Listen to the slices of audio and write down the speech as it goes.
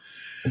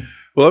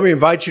Well, let me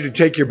invite you to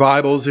take your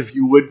Bibles, if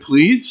you would,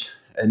 please,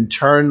 and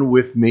turn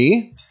with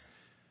me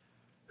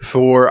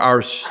for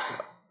our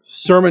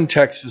sermon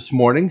text this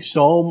morning,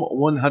 Psalm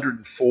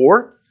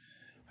 104,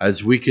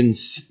 as we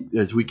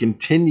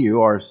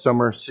continue our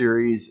summer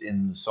series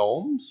in the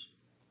Psalms.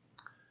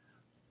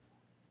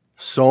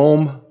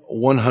 Psalm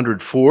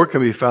 104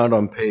 can be found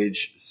on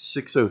page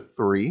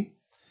 603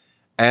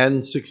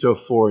 and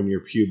 604 in your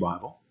Pew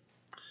Bible.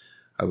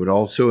 I would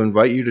also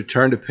invite you to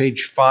turn to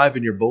page 5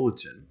 in your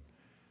bulletin,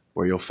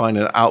 where you'll find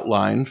an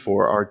outline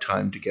for our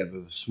time together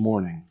this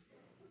morning.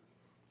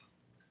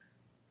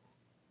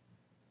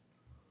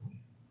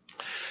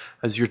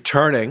 As you're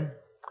turning,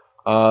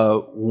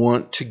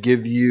 want to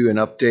give you an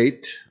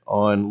update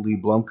on Lee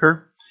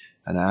Blumker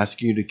and ask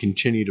you to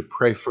continue to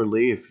pray for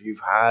Lee. If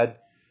you've had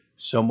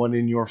someone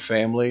in your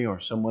family or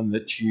someone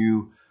that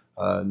you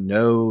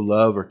know,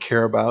 love, or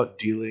care about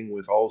dealing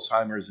with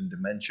Alzheimer's and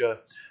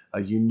dementia,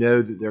 you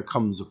know that there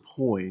comes a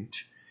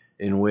point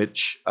in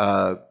which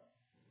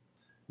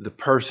the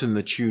person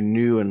that you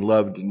knew and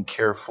loved and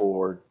cared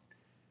for,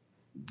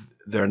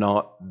 they're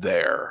not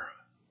there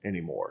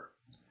anymore.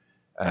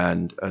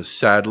 And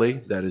sadly,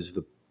 that is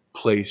the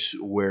place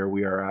where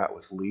we are at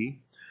with Lee.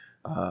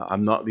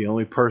 I'm not the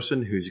only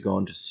person who's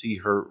gone to see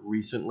her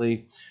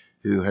recently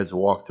who has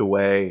walked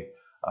away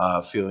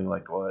feeling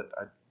like,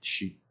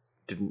 she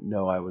didn't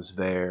know I was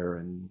there,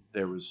 and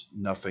there was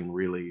nothing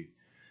really.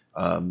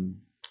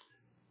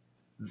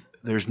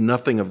 There's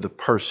nothing of the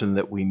person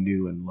that we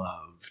knew and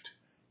loved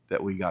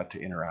that we got to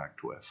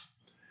interact with.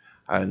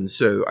 And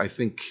so I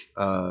think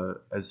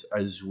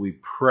as we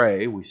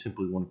pray, we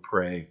simply want to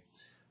pray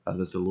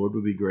that the Lord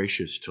would be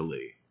gracious to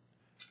Lee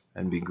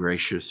and be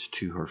gracious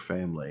to her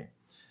family.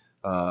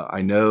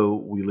 I know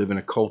we live in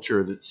a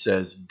culture that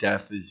says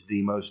death is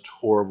the most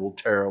horrible,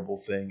 terrible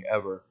thing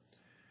ever.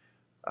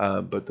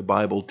 But the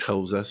Bible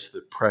tells us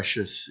that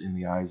precious in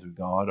the eyes of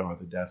God are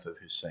the death of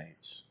his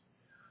saints.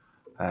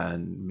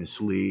 And Miss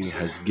Lee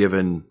has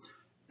given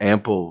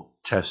ample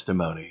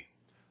testimony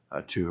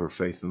to her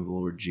faith in the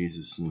Lord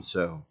Jesus. And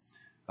so,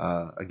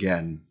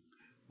 again,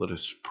 let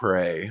us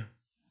pray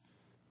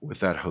with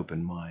that hope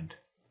in mind.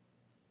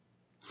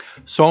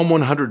 Psalm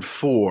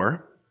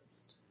 104,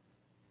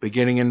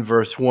 beginning in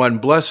verse 1.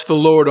 Bless the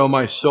Lord, O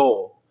my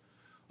soul.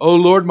 O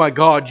Lord my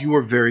God, you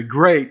are very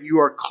great. You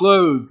are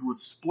clothed with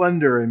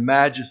splendor and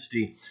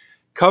majesty,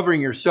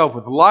 covering yourself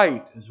with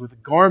light as with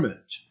a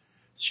garment,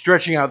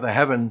 stretching out the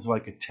heavens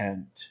like a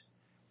tent.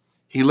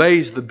 He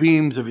lays the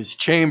beams of his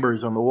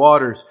chambers on the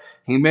waters.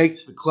 He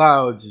makes the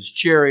clouds his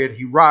chariot.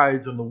 He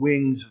rides on the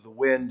wings of the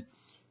wind.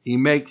 He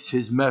makes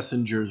his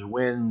messengers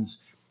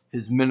winds,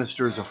 his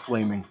ministers a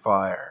flaming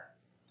fire.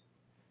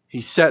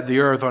 He set the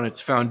earth on its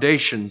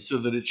foundation so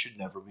that it should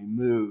never be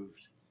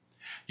moved.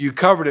 You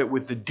covered it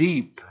with the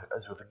deep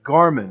as with a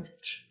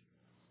garment.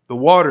 The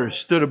waters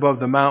stood above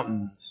the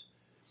mountains.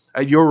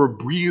 At your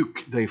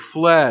rebuke they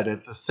fled.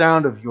 At the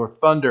sound of your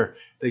thunder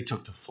they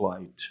took to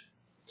flight.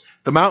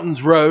 The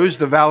mountains rose,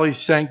 the valleys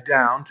sank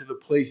down to the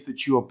place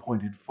that you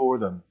appointed for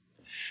them.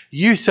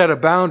 You set a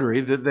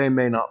boundary that they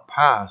may not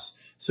pass,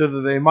 so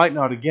that they might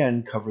not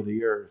again cover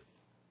the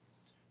earth.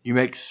 You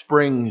make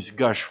springs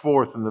gush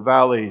forth in the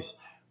valleys.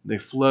 They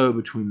flow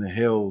between the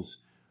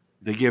hills.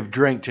 They give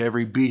drink to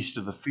every beast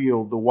of the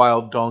field. The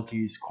wild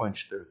donkeys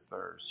quench their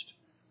thirst.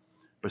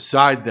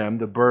 Beside them,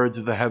 the birds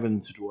of the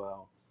heavens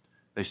dwell.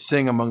 They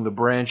sing among the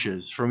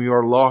branches. From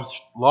your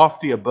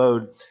lofty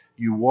abode,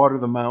 you water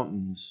the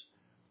mountains.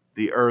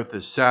 The earth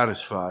is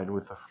satisfied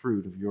with the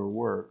fruit of your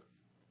work.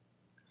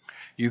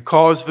 You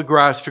cause the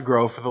grass to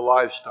grow for the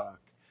livestock,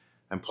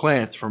 and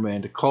plants for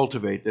man to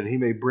cultivate, that he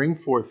may bring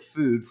forth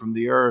food from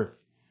the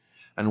earth,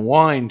 and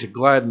wine to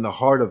gladden the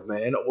heart of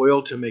man,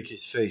 oil to make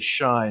his face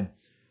shine,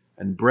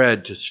 and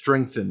bread to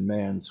strengthen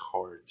man's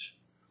heart.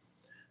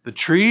 The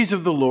trees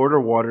of the Lord are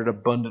watered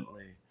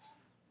abundantly,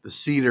 the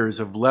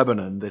cedars of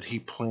Lebanon that he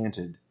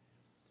planted.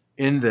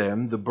 In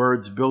them the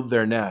birds build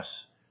their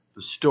nests.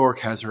 The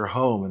stork has her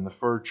home in the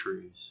fir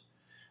trees.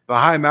 The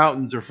high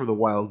mountains are for the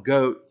wild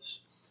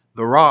goats.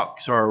 The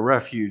rocks are a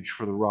refuge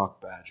for the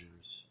rock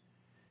badgers.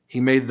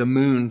 He made the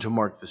moon to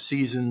mark the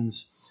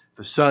seasons.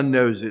 The sun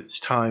knows its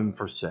time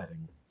for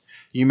setting.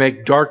 You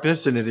make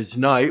darkness, and it is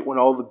night, when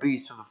all the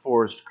beasts of the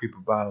forest creep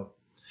about.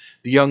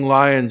 The young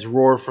lions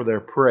roar for their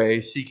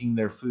prey, seeking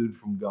their food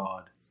from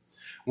God.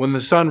 When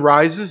the sun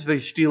rises, they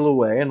steal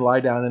away and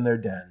lie down in their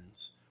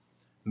dens.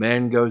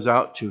 Man goes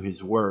out to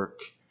his work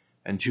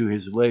and to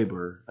his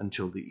labor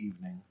until the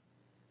evening.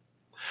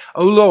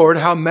 O Lord,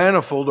 how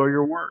manifold are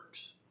your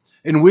works!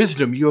 In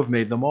wisdom you have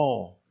made them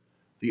all.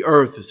 The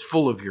earth is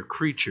full of your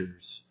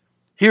creatures.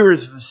 Here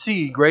is the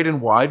sea, great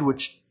and wide,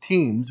 which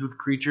teems with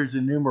creatures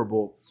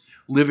innumerable,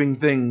 living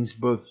things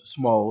both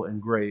small and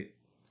great.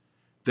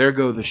 There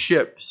go the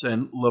ships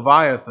and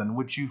Leviathan,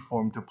 which you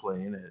formed to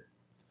play in it.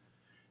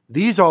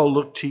 These all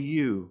look to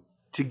you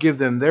to give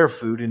them their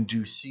food in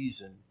due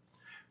season.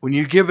 When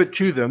you give it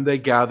to them, they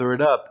gather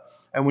it up.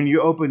 And when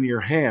you open your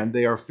hand,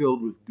 they are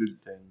filled with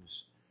good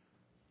things.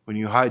 When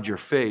you hide your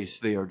face,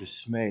 they are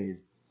dismayed.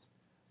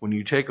 When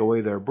you take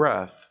away their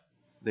breath,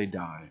 they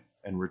die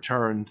and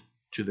return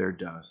to their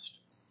dust.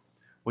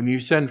 When you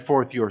send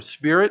forth your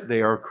Spirit,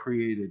 they are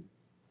created,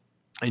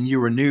 and you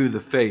renew the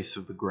face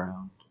of the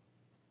ground.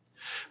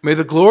 May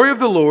the glory of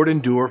the Lord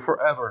endure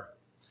forever.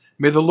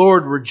 May the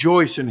Lord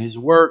rejoice in his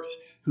works,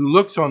 who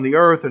looks on the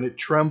earth and it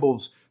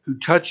trembles, who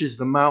touches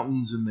the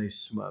mountains and they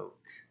smoke.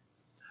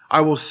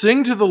 I will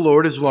sing to the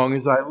Lord as long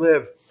as I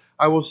live.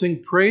 I will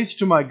sing praise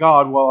to my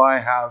God while I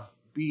have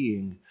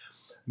being.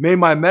 May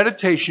my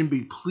meditation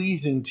be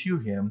pleasing to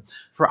him,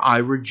 for I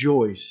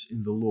rejoice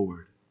in the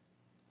Lord.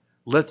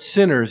 Let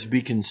sinners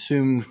be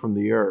consumed from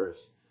the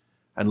earth,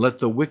 and let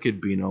the wicked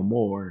be no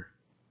more.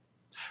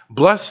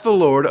 Bless the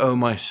Lord, O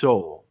my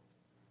soul.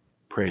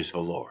 Praise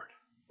the Lord.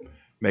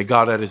 May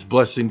God add his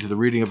blessing to the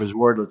reading of his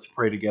word. Let's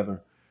pray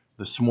together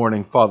this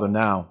morning. Father,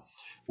 now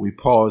we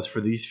pause for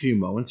these few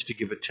moments to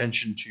give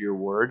attention to your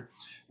word.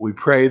 We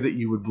pray that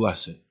you would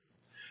bless it.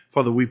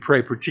 Father, we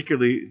pray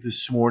particularly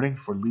this morning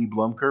for Lee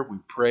Blumker. We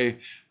pray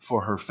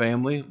for her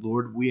family.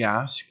 Lord, we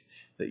ask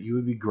that you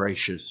would be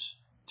gracious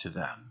to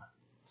them.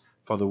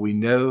 Father, we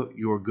know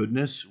your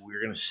goodness.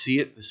 We're going to see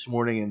it this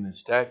morning in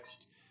this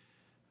text.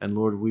 And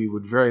Lord, we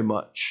would very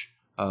much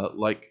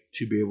like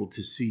to be able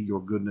to see your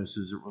goodness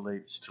as it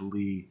relates to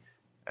Lee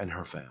and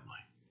her family.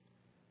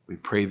 We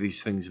pray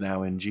these things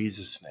now in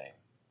Jesus' name.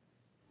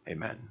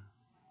 Amen.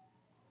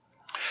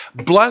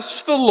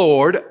 Bless the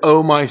Lord,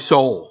 O my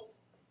soul.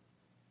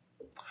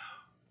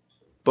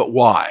 But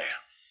why?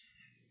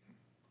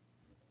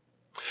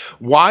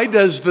 Why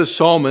does the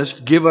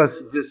psalmist give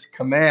us this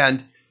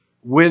command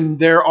when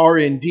there are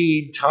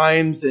indeed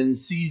times and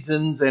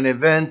seasons and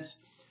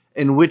events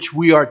in which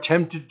we are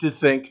tempted to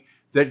think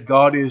that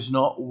God is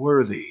not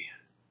worthy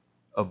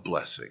of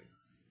blessing?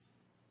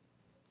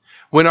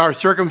 When our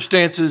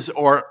circumstances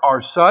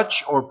are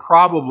such, or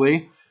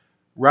probably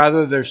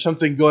rather there's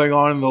something going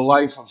on in the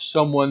life of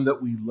someone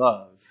that we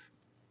love,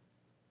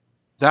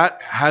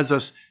 that has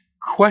us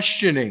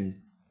questioning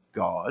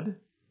God,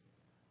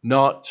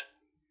 not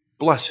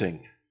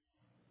blessing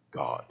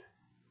God.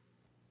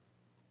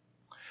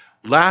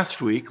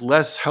 Last week,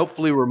 Les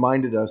helpfully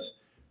reminded us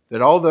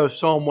that although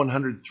Psalm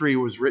 103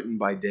 was written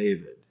by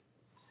David,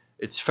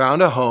 it's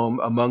found a home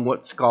among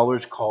what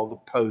scholars call the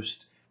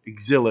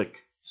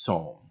post-exilic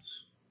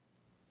Psalms.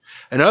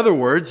 In other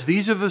words,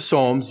 these are the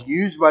Psalms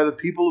used by the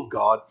people of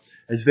God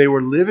as they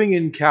were living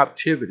in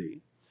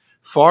captivity,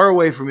 far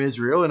away from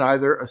Israel in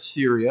either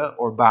Assyria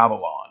or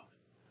Babylon.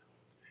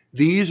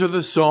 These are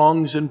the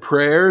songs and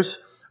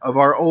prayers of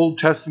our Old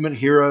Testament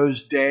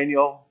heroes,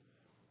 Daniel,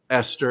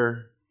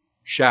 Esther,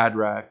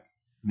 Shadrach,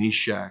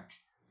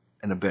 Meshach,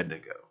 and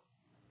Abednego.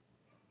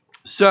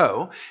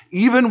 So,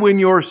 even when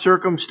your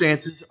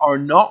circumstances are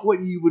not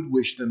what you would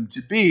wish them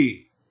to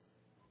be,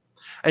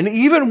 and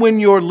even when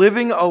you're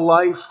living a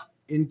life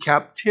in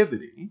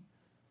captivity,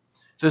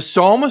 the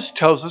psalmist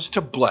tells us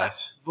to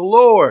bless the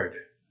Lord.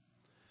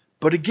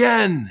 But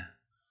again,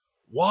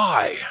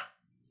 why?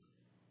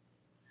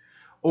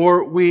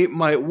 Or we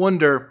might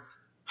wonder,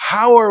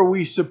 how are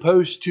we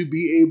supposed to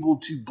be able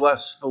to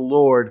bless the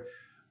Lord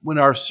when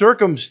our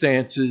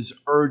circumstances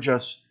urge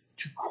us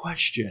to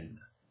question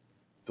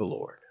the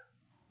Lord?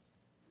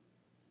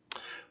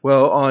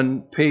 Well,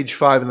 on page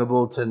 5 in the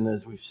bulletin,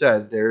 as we've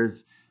said,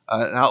 there's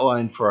an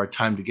outline for our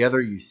time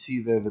together. You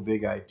see there the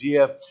big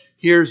idea.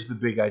 Here's the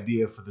big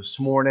idea for this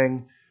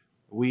morning.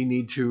 We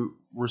need to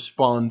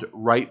respond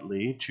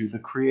rightly to the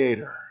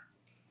Creator.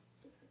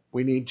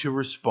 We need to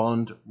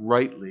respond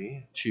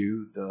rightly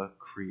to the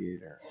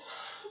Creator.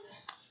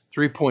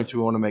 3 points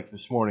we want to make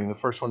this morning. The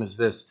first one is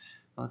this.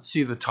 Let's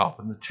see the top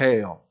and the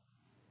tail.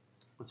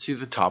 Let's see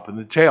the top and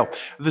the tail.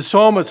 The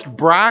psalmist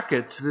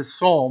brackets this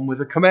psalm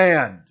with a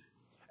command.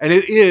 And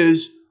it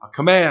is a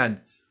command.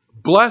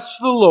 Bless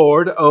the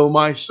Lord, O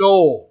my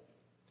soul.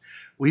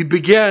 He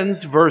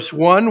begins verse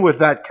 1 with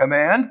that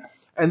command,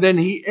 and then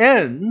he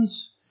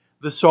ends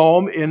the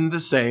psalm in the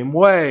same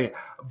way.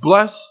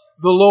 Bless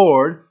the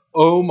Lord,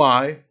 O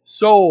my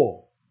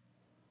soul.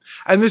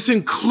 And this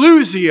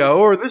inclusio,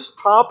 or this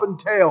top and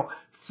tail,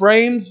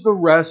 frames the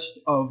rest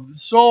of the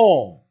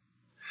psalm.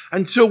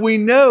 And so we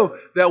know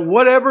that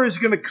whatever is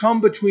going to come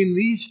between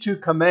these two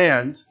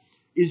commands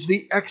is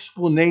the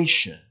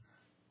explanation.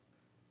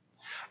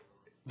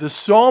 The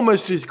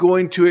psalmist is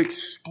going to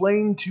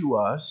explain to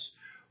us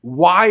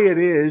why it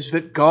is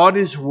that God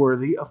is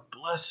worthy of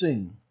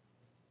blessing.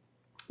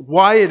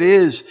 Why it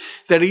is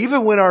that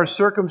even when our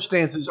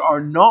circumstances are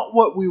not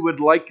what we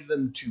would like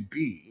them to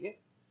be,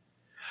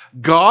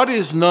 God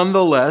is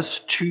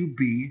nonetheless to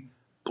be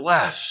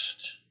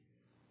blessed.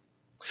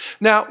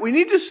 Now, we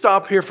need to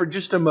stop here for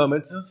just a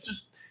moment. Let's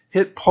just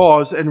hit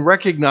pause and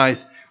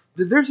recognize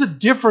that there's a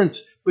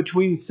difference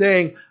between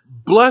saying,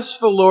 bless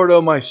the Lord,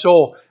 O my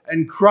soul,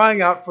 and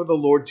crying out for the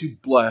Lord to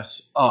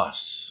bless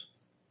us.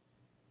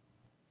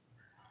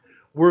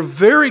 We're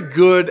very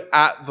good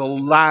at the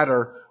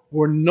latter.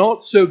 We're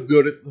not so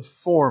good at the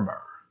former.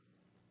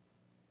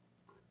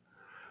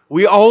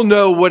 We all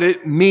know what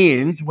it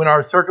means when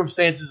our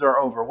circumstances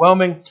are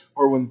overwhelming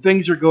or when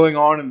things are going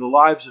on in the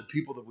lives of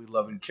people that we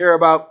love and care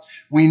about.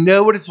 We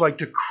know what it's like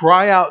to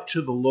cry out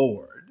to the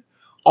Lord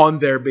on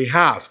their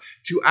behalf,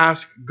 to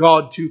ask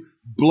God to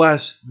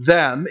bless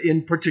them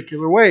in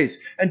particular ways.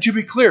 And to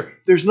be clear,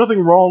 there's nothing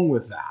wrong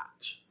with that.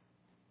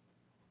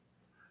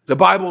 The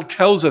Bible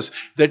tells us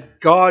that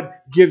God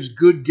gives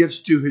good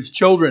gifts to his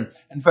children.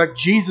 In fact,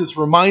 Jesus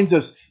reminds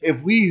us,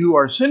 if we who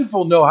are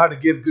sinful know how to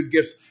give good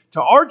gifts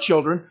to our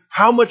children,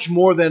 how much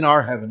more than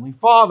our Heavenly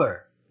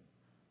Father?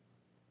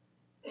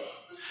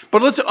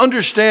 But let's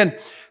understand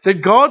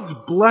that God's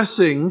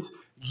blessings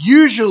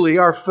usually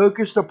are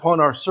focused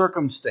upon our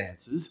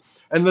circumstances.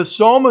 And the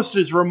psalmist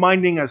is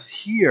reminding us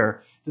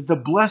here that the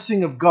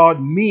blessing of God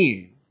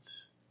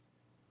means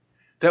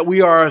that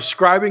we are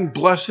ascribing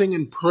blessing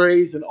and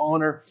praise and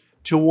honor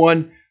to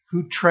one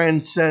who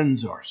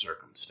transcends our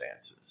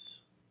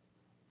circumstances.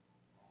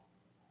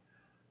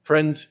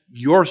 Friends,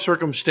 your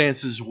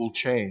circumstances will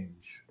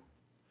change.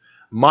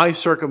 My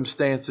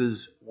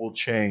circumstances will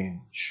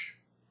change.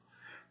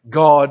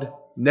 God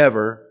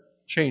never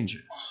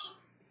changes.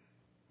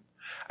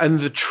 And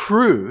the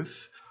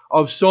truth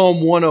of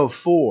Psalm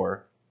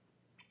 104,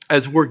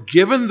 as we're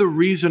given the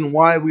reason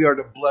why we are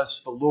to bless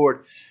the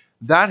Lord,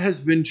 that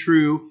has been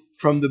true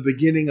from the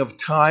beginning of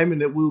time,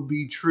 and it will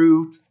be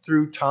true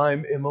through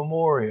time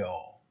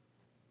immemorial.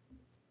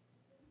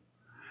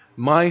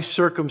 My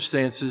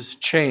circumstances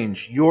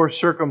change. Your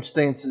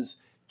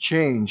circumstances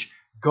change.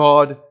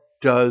 God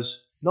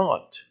does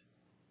not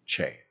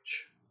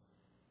change.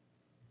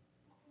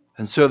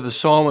 And so the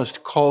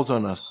psalmist calls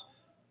on us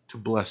to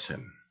bless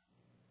him.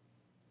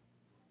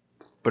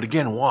 But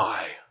again,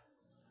 why?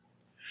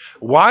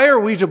 Why are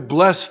we to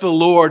bless the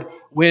Lord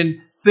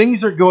when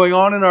things are going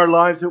on in our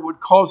lives that would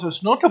cause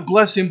us not to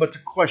bless him, but to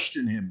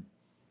question him?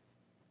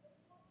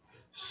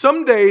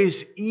 Some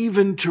days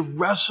even to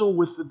wrestle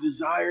with the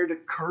desire to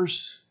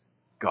curse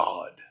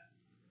God.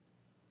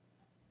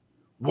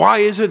 Why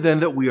is it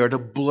then that we are to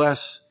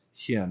bless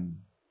him?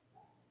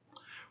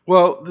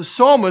 Well, the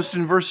psalmist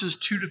in verses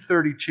 2 to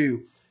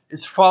 32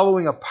 is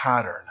following a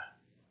pattern.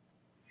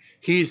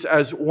 He's,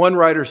 as one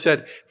writer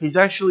said, he's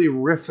actually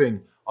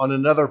riffing on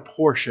another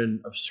portion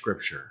of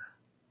Scripture.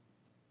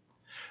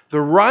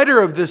 The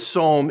writer of this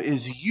psalm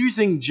is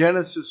using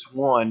Genesis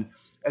 1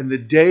 and the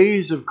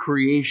days of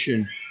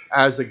creation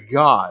as a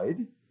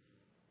guide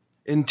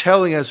in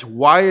telling us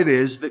why it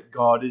is that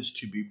God is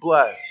to be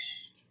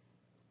blessed.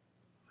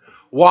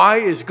 Why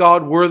is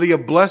God worthy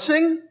of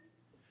blessing?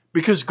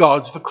 Because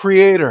God's the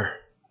creator.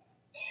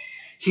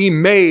 He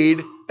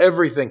made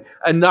everything.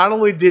 And not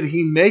only did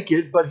he make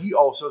it, but he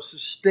also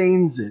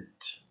sustains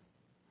it.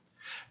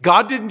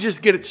 God didn't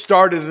just get it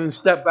started and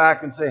step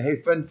back and say, hey,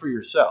 fend for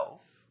yourself.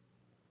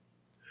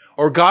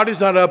 Or God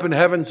is not up in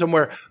heaven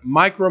somewhere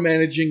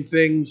micromanaging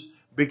things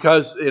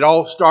because it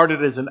all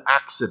started as an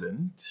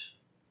accident.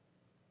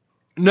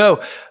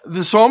 No,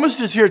 the psalmist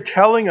is here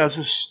telling us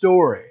a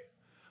story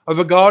of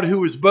a God who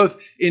was both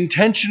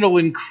intentional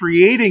in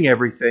creating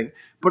everything,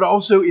 but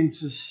also in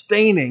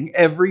sustaining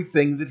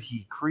everything that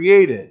he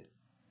created.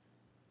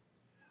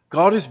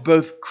 God is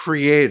both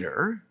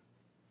creator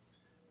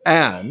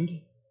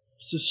and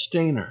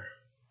sustainer.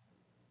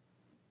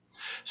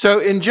 So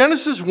in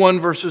Genesis 1,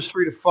 verses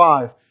 3 to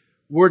 5,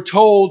 we're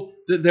told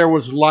that there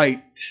was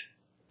light.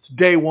 It's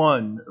day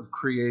one of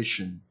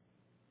creation.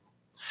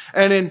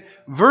 And in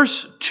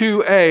verse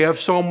 2a of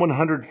Psalm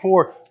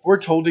 104, we're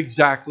told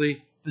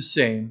exactly the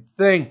same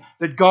thing.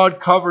 That God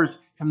covers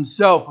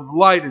himself with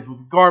light as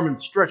with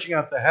garments stretching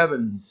out the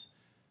heavens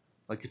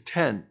like a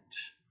tent.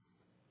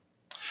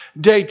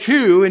 Day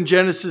 2 in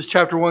Genesis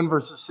chapter 1,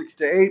 verses 6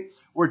 to 8,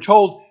 we're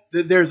told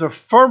that there's a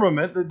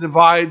firmament that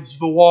divides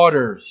the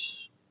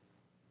waters.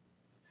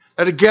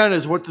 That again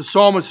is what the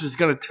psalmist is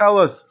going to tell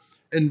us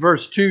in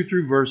verse 2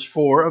 through verse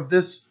 4 of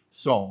this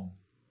psalm.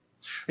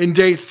 In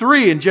day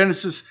 3, in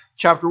Genesis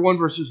chapter 1,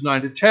 verses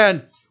 9 to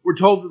 10, we're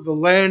told that the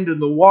land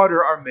and the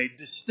water are made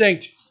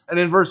distinct. And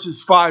in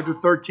verses 5 to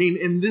 13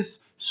 in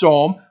this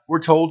psalm, we're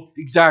told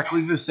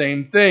exactly the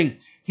same thing.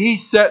 He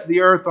set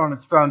the earth on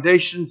its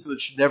foundation so that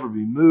it should never be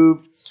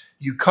moved.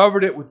 You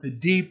covered it with the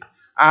deep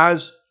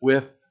as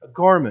with a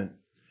garment.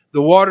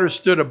 The waters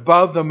stood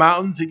above the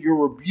mountains. At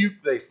your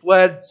rebuke they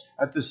fled.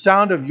 At the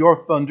sound of your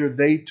thunder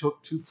they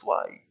took to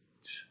flight.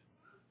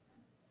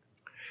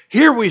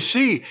 Here we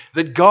see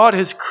that God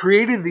has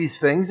created these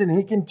things and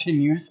he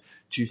continues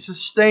to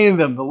sustain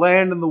them. The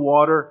land and the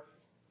water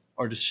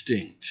are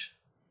distinct.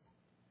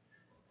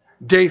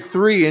 Day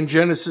 3 in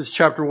Genesis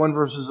chapter 1,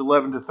 verses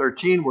 11 to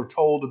 13, we're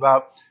told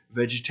about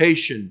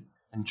vegetation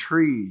and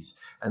trees.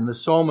 And the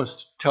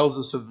psalmist tells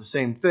us of the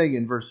same thing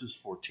in verses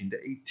 14 to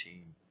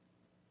 18.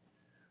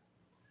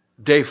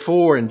 Day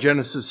 4 in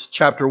Genesis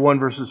chapter 1,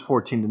 verses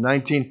 14 to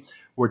 19,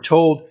 we're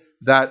told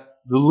that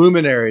the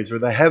luminaries or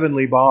the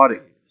heavenly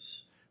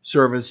bodies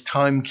serve as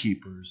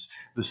timekeepers.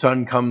 The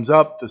sun comes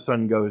up, the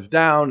sun goes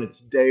down. It's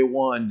day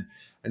 1.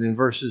 And in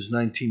verses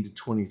 19 to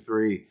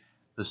 23,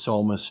 the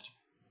psalmist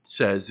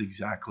says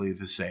exactly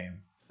the same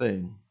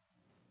thing.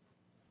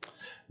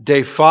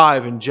 Day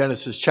 5 in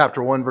Genesis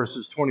chapter 1,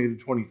 verses 20 to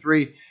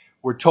 23,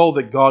 we're told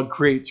that God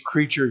creates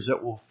creatures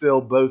that will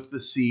fill both the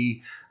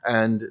sea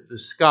and the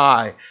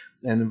sky.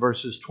 And in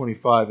verses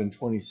 25 and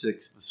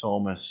 26, the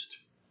psalmist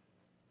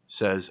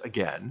says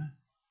again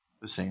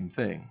the same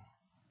thing.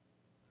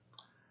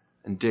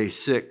 In day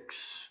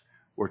 6,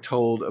 we're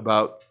told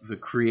about the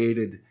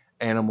created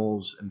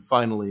animals and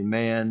finally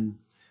man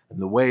and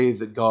the way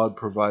that God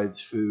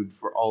provides food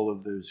for all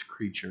of those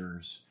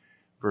creatures,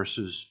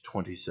 verses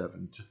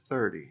 27 to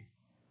 30.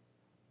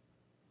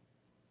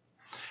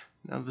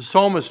 Now, the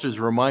psalmist is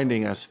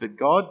reminding us that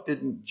God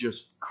didn't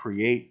just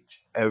create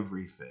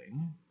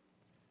everything,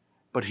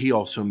 but he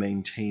also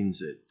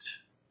maintains it.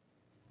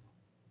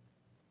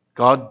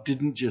 God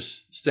didn't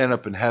just stand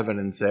up in heaven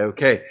and say,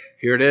 okay,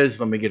 here it is,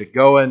 let me get it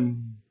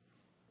going.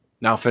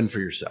 Now fend for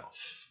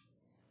yourself.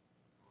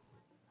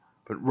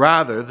 But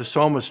rather, the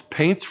psalmist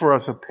paints for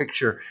us a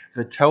picture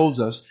that tells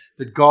us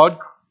that God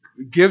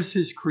gives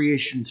his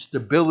creation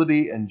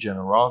stability and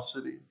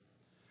generosity,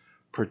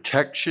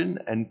 protection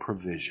and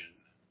provision.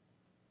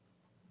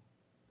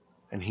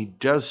 And he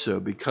does so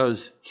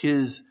because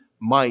his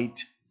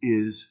might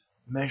is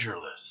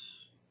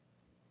measureless.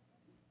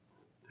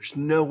 There's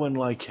no one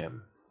like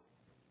him.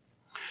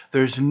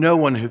 There's no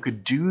one who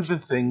could do the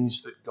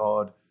things that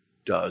God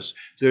does.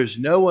 There's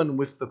no one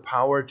with the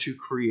power to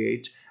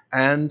create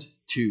and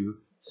to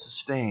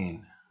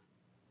sustain.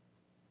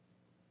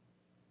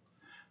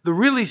 The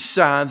really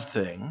sad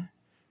thing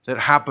that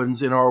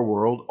happens in our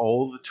world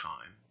all the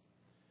time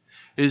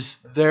is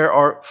there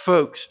are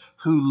folks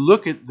who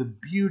look at the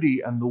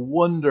beauty and the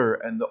wonder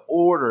and the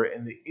order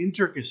and the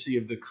intricacy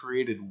of the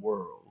created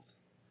world.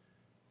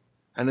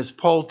 And as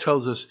Paul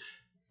tells us,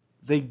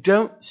 they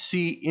don't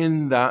see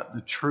in that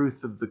the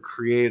truth of the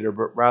Creator,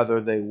 but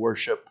rather they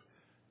worship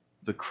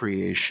the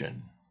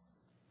creation.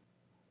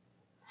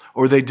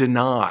 Or they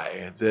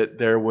deny that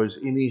there was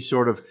any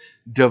sort of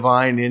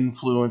divine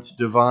influence,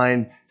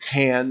 divine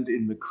hand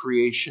in the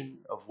creation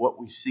of what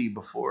we see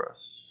before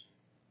us.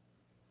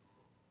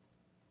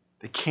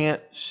 They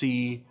can't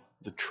see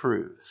the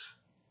truth.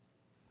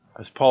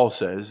 As Paul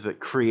says, that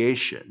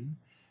creation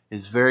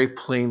is very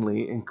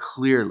plainly and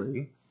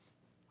clearly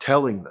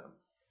telling them.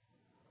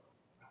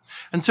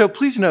 And so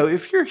please know,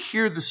 if you're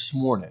here this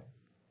morning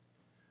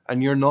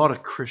and you're not a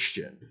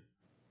Christian,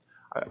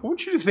 I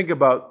want you to think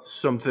about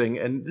something,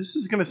 and this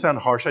is going to sound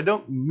harsh. I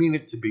don't mean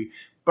it to be,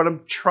 but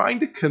I'm trying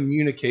to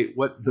communicate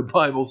what the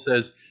Bible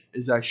says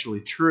is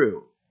actually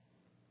true.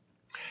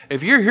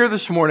 If you're here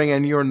this morning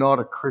and you're not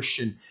a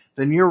Christian,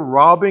 then you're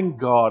robbing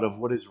God of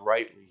what is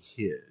rightly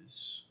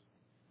his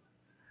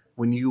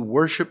when you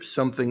worship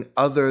something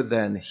other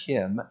than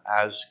him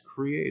as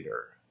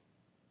creator.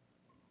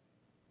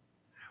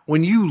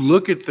 When you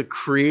look at the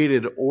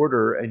created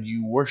order and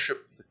you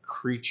worship the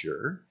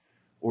creature,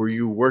 or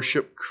you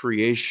worship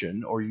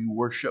creation, or you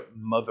worship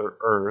Mother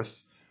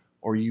Earth,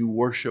 or you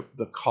worship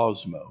the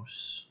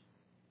cosmos,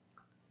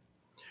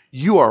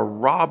 you are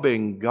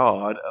robbing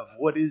God of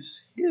what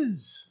is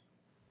his.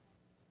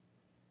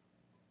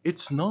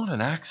 It's not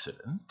an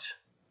accident.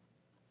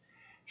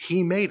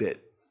 He made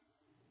it.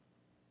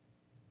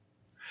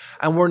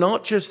 And we're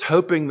not just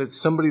hoping that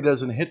somebody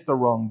doesn't hit the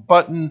wrong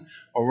button,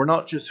 or we're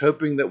not just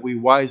hoping that we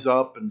wise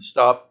up and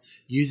stop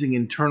using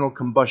internal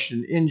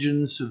combustion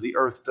engines so the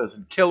earth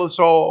doesn't kill us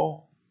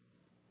all.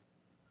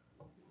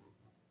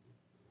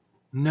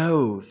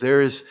 No,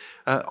 there is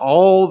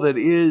all that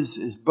is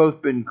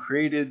both been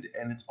created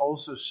and it's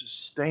also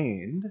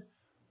sustained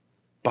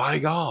by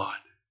God.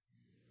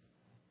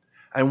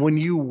 And when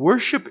you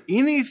worship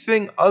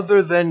anything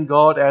other than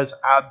God as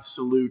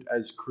absolute,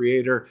 as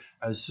creator,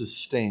 as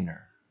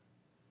sustainer,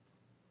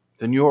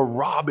 then you're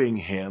robbing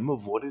him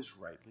of what is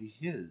rightly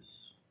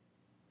his.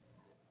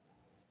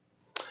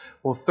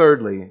 Well,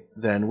 thirdly,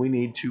 then, we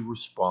need to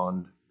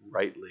respond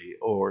rightly,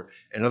 or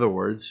in other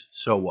words,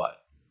 so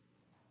what?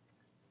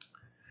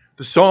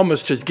 The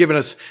psalmist has given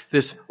us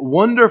this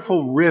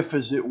wonderful riff,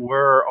 as it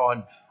were,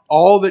 on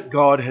all that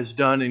God has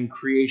done in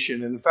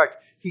creation. And in fact,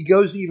 he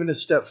goes even a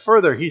step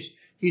further.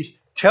 He's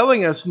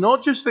telling us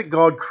not just that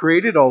God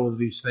created all of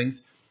these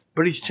things,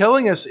 but he's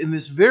telling us in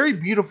this very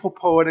beautiful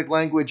poetic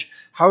language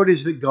how it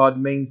is that God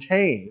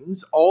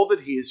maintains all that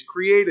he has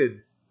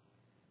created.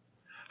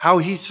 How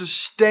he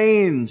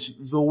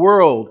sustains the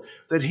world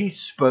that he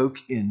spoke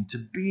into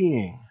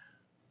being.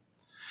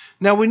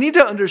 Now, we need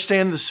to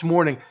understand this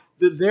morning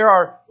that there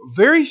are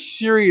very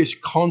serious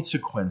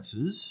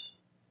consequences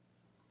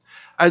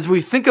as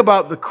we think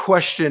about the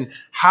question,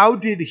 how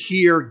did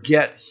here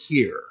get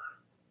here?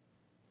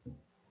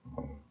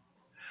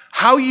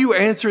 How you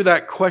answer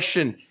that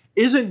question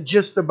isn't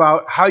just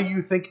about how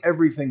you think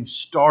everything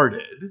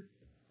started,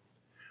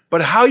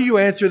 but how you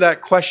answer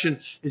that question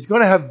is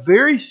going to have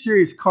very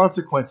serious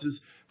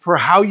consequences for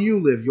how you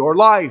live your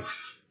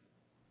life.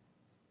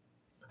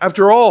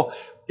 After all,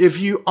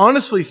 if you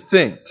honestly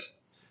think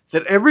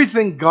that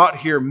everything got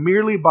here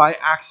merely by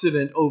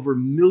accident over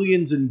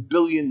millions and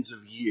billions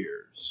of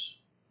years,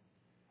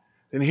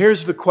 then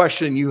here's the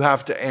question you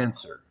have to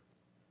answer.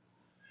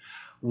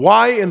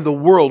 Why in the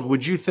world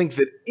would you think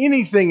that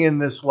anything in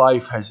this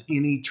life has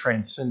any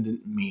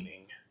transcendent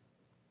meaning?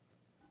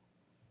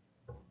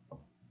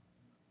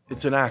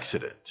 It's an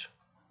accident.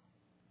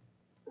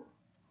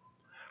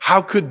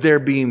 How could there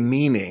be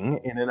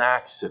meaning in an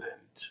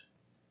accident?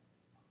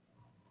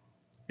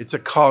 It's a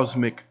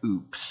cosmic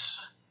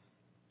oops.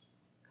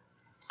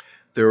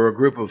 There were a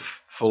group of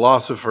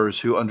philosophers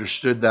who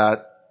understood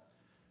that.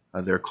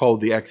 They're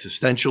called the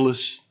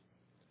existentialists.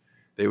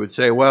 They would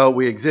say, well,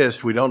 we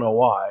exist, we don't know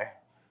why,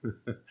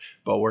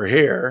 but we're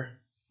here.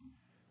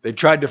 They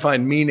tried to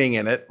find meaning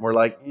in it. We're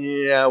like,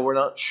 yeah, we're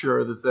not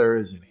sure that there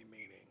is any meaning.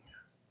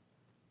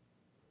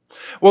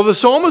 Well, the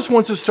psalmist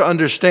wants us to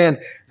understand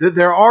that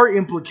there are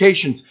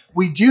implications.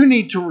 We do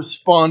need to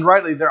respond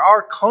rightly. There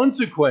are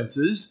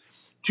consequences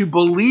to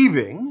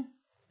believing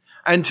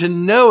and to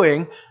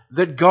knowing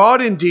that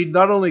God indeed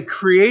not only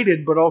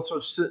created, but also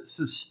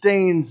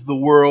sustains the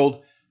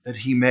world that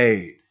he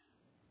made.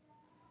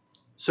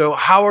 So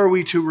how are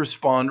we to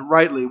respond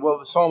rightly? Well,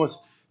 the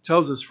psalmist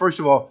tells us, first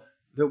of all,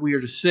 that we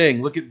are to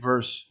sing. Look at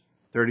verse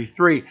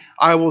 33.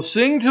 I will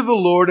sing to the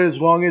Lord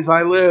as long as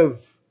I live.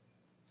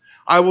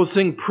 I will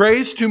sing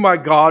praise to my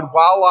God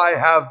while I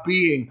have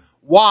being.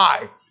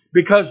 Why?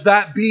 Because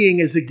that being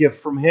is a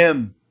gift from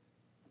him.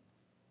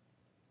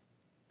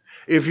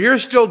 If you're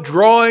still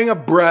drawing a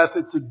breath,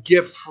 it's a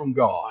gift from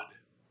God.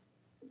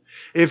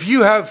 If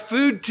you have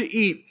food to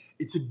eat,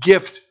 it's a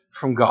gift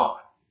from God.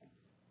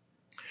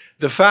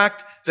 The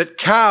fact that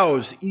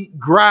cows eat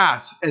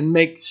grass and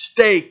make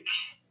steak,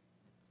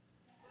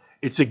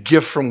 it's a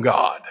gift from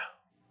God.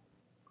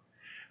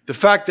 The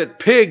fact that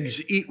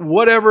pigs eat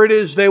whatever it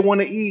is they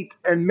want to eat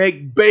and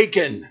make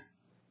bacon,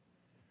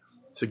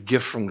 it's a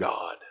gift from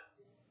God.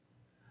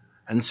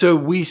 And so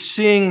we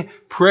sing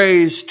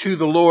praise to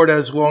the Lord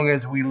as long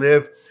as we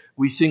live.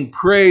 We sing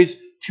praise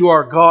to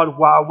our God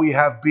while we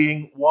have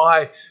being.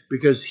 Why?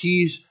 Because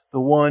he's the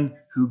one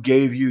who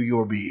gave you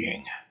your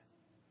being.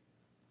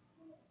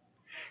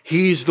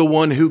 He's the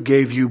one who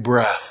gave you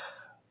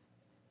breath.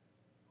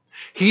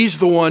 He's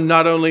the one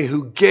not only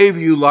who gave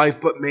you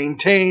life, but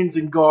maintains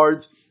and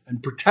guards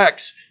and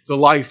protects the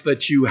life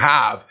that you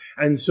have.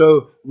 And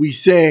so we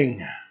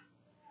sing,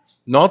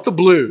 not the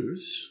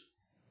blues,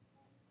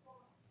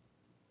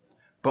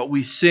 but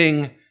we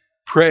sing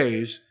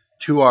praise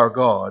to our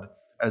God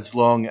as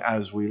long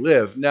as we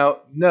live. Now,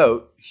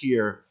 note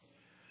here,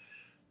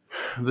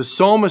 the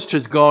psalmist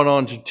has gone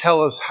on to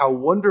tell us how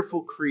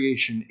wonderful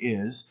creation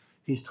is.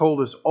 He's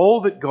told us all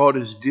that God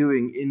is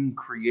doing in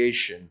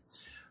creation.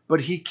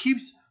 But he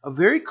keeps a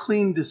very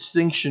clean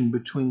distinction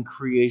between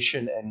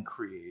creation and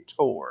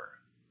creator.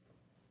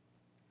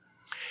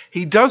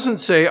 He doesn't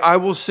say, I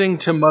will sing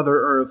to Mother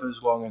Earth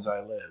as long as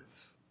I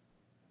live.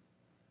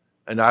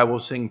 And I will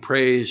sing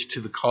praise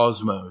to the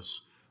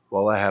cosmos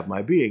while I have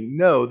my being.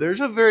 No, there's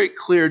a very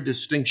clear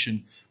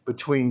distinction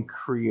between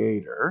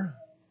creator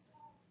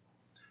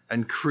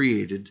and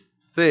created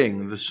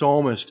thing. The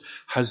psalmist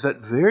has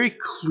that very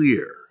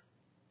clear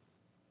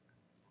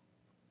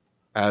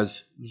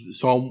as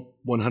Psalm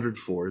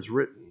 104 is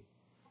written.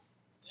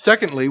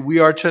 Secondly, we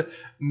are to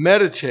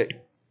meditate.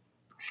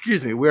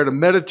 We are to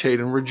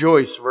meditate and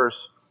rejoice,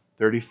 verse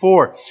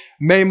 34.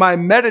 May my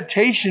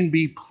meditation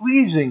be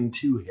pleasing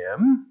to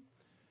him,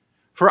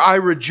 for I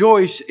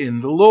rejoice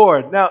in the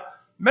Lord. Now,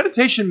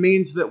 meditation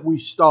means that we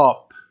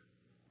stop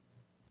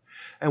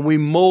and we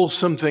mull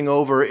something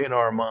over in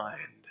our mind.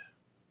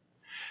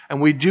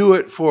 And we do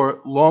it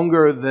for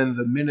longer than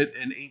the minute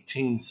and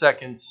 18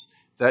 seconds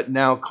that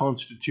now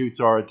constitutes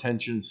our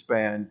attention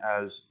span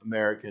as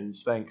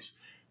Americans, thanks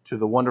to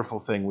the wonderful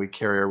thing we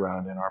carry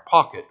around in our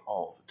pocket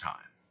all the time.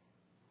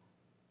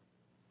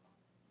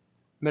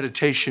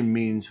 Meditation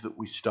means that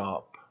we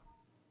stop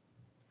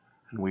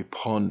and we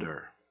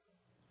ponder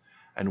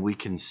and we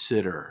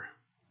consider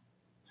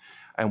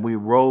and we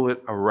roll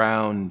it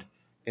around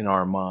in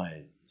our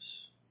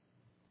minds.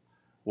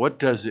 What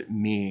does it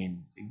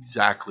mean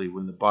exactly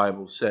when the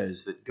Bible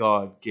says that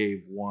God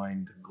gave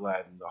wine to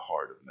gladden the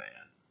heart of man,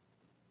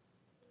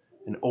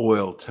 and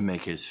oil to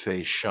make his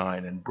face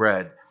shine, and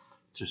bread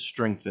to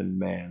strengthen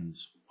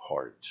man's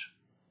heart?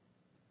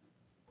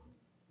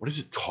 What is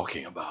it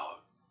talking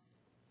about?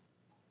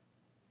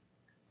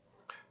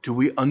 Do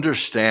we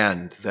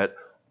understand that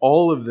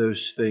all of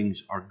those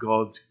things are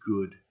God's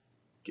good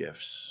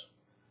gifts?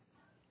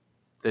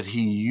 That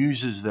he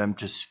uses them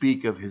to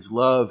speak of his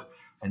love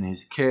and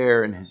his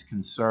care and his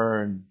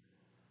concern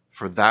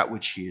for that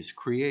which he has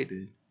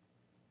created.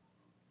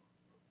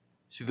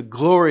 See, the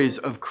glories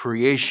of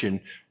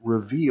creation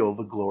reveal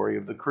the glory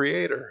of the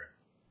Creator.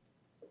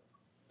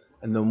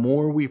 And the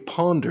more we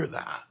ponder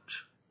that,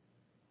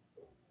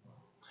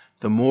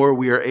 the more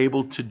we are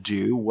able to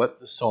do what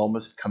the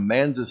psalmist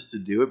commands us to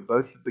do at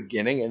both the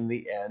beginning and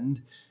the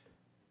end.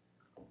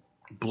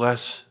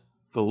 Bless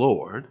the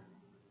Lord,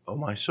 O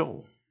my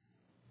soul.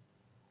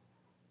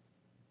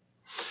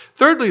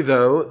 Thirdly,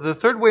 though, the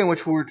third way in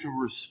which we're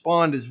to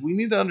respond is we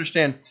need to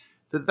understand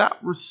that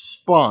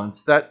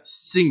response, that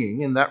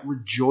singing and that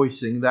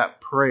rejoicing,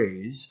 that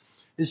praise,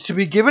 is to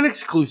be given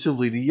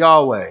exclusively to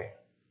Yahweh.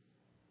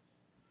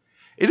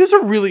 It is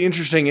a really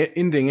interesting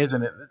ending,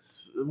 isn't it?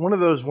 It's one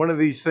of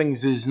these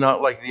things is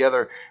not like the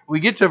other. We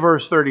get to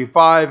verse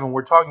 35 and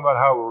we're talking about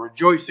how we're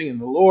rejoicing in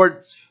the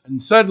Lord.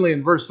 And suddenly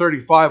in verse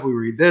 35 we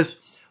read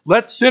this: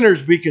 let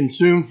sinners be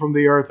consumed from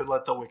the earth and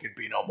let the wicked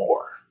be no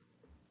more.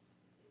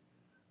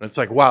 And it's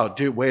like, wow,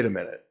 dude, wait a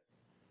minute.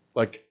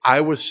 Like I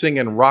was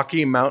singing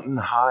Rocky Mountain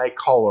High,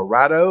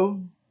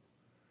 Colorado,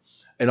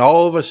 and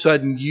all of a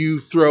sudden you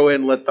throw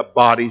in let the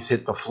bodies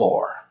hit the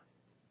floor.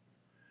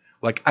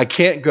 Like I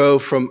can't go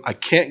from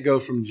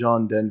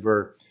John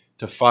Denver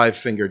to Five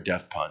Finger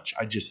Death Punch.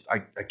 I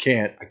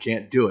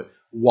can't do it.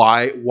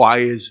 Why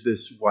is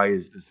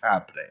this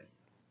happening?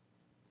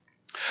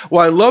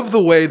 Well, I love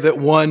the way that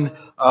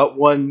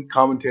one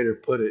commentator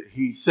put it.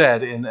 He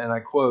said, and I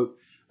quote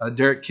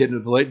Derek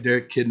Kidner, the late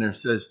Derek Kidner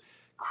says,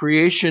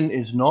 "Creation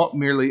is not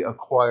merely a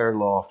choir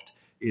loft;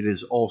 it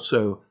is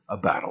also a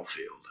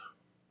battlefield."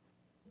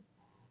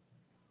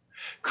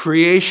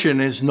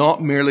 Creation is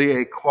not merely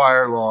a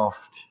choir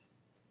loft.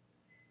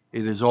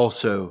 It is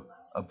also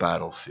a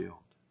battlefield.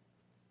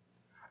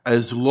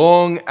 As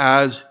long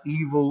as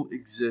evil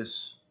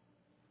exists,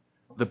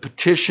 the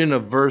petition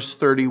of verse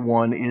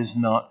 31 is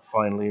not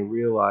finally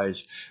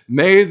realized.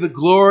 May the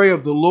glory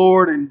of the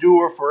Lord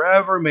endure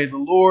forever. May the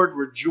Lord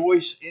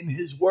rejoice in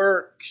his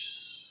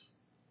works.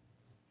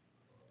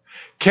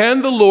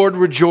 Can the Lord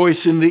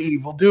rejoice in the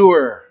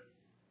evildoer?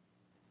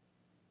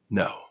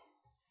 No.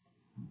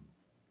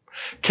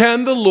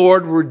 Can the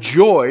Lord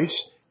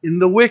rejoice in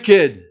the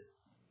wicked?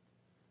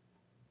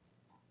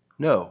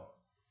 No,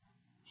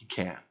 he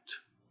can't.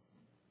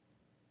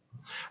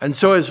 And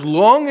so as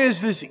long as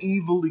this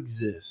evil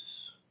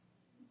exists,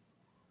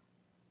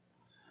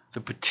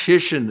 the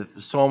petition that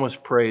the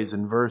psalmist prays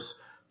in verse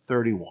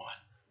 31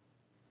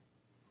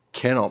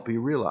 cannot be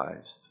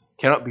realized,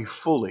 cannot be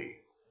fully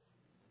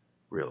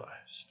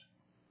realized.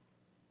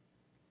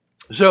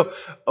 So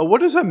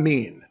what does that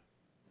mean?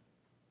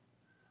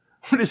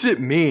 What does it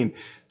mean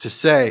to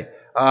say,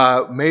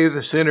 may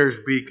the sinners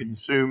be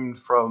consumed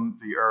from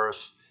the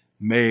earth,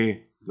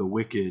 may the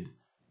wicked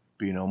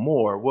be no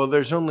more? Well,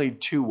 there's only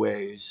two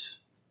ways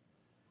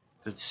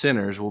that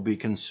sinners will be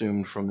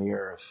consumed from the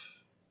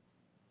earth.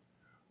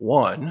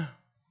 One,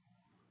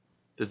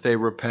 that they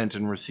repent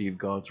and receive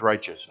God's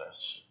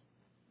righteousness.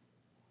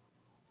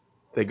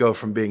 They go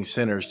from being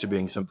sinners to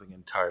being something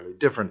entirely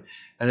different.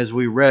 And as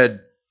we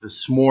read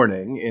this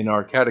morning in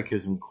our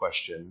catechism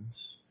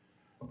questions,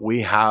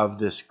 we have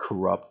this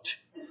corrupt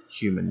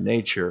human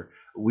nature.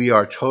 We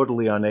are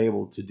totally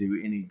unable to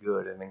do any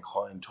good and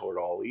inclined toward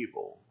all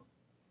evil.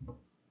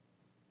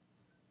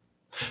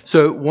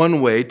 So one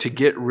way to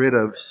get rid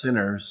of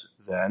sinners,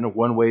 then,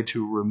 one way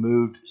to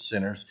remove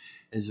sinners,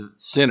 is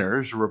that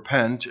sinners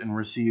repent and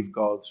receive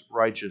God's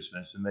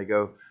righteousness, and they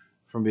go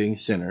from being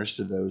sinners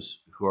to those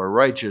who are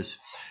righteous.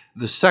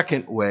 The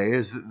second way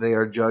is that they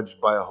are judged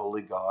by a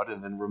holy God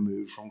and then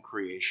removed from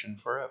creation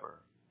forever.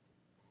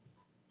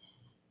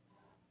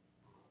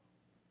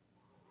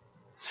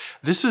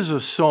 This is a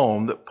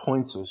psalm that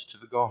points us to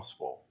the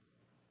gospel.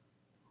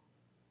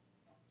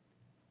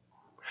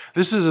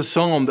 This is a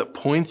psalm that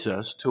points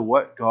us to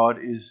what God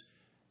is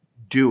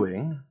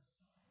doing,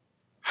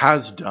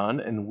 has done,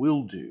 and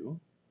will do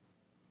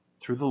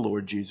through the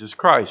Lord Jesus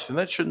Christ. And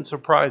that shouldn't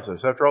surprise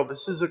us. After all,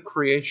 this is a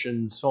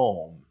creation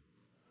psalm.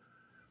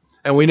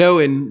 And we know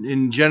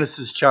in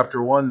Genesis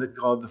chapter 1 that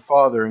God the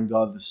Father and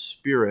God the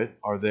Spirit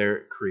are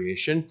their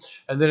creation.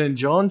 And then in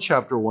John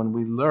chapter 1,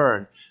 we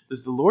learn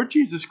that the Lord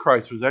Jesus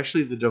Christ was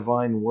actually the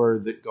divine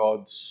word that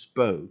God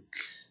spoke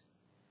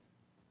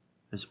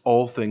as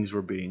all things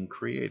were being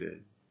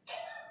created.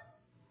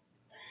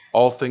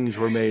 All things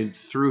were made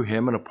through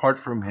him, and apart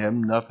from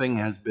him, nothing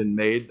has been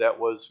made that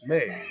was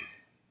made.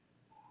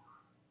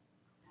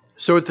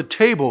 So at the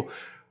table,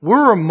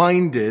 we're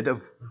reminded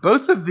of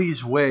both of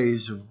these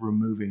ways of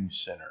removing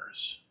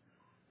sinners.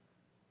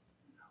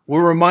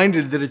 We're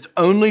reminded that it's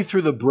only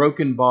through the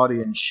broken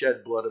body and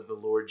shed blood of the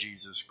Lord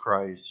Jesus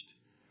Christ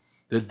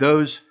that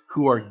those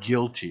who are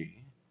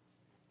guilty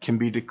can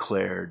be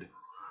declared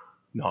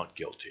not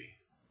guilty.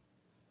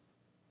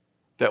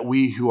 That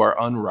we who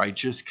are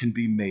unrighteous can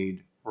be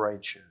made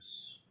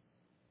righteous.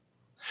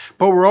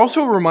 But we're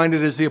also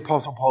reminded, as the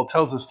Apostle Paul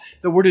tells us,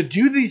 that we're to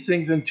do these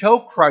things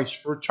until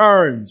Christ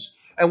returns.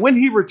 And when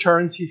he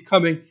returns, he's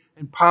coming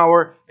in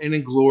power and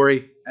in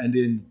glory and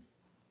in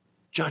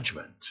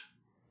judgment.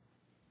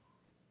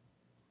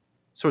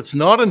 So it's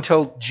not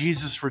until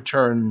Jesus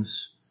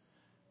returns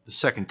the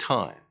second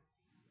time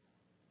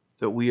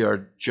that we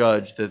are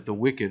judged, that the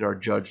wicked are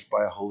judged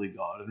by a holy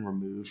God and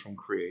removed from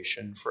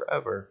creation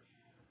forever.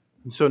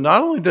 And so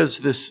not only does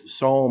this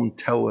psalm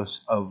tell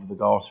us of the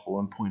gospel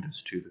and point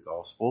us to the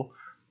gospel,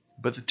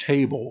 but the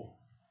table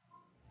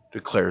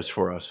declares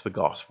for us the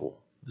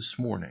gospel this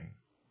morning.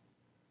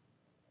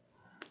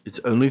 It's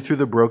only through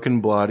the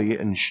broken body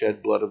and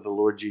shed blood of the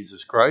Lord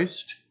Jesus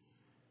Christ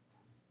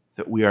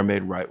that we are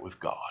made right with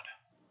God.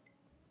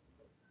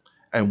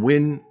 And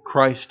when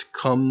Christ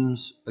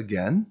comes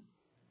again,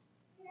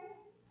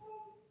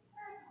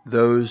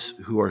 those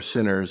who are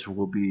sinners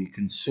will be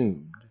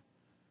consumed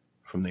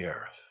from the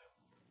earth.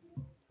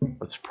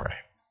 Let's pray.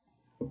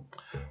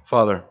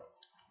 Father,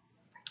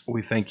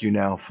 we thank you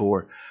now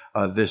for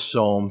this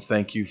psalm.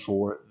 Thank you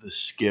for the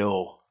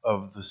skill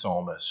of the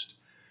psalmist.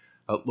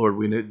 Lord,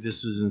 we know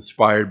this is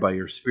inspired by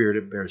your Spirit.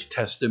 It bears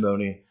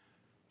testimony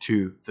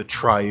to the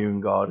triune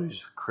God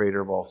who's the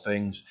creator of all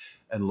things.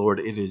 And Lord,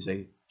 it is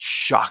a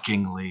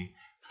shockingly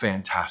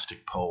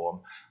fantastic poem.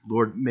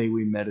 Lord, may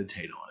we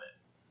meditate on it.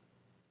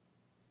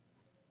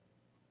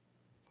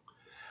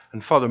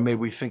 And Father, may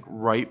we think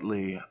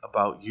rightly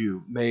about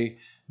you. May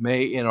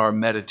in our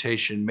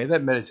meditation, may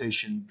that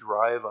meditation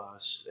drive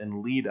us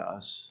and lead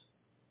us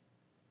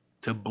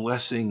to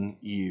blessing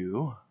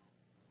you,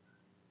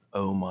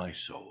 O my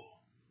soul.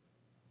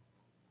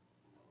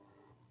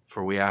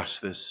 For we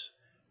ask this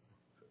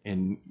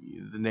in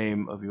the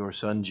name of your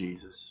Son,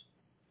 Jesus.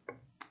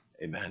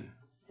 Amen.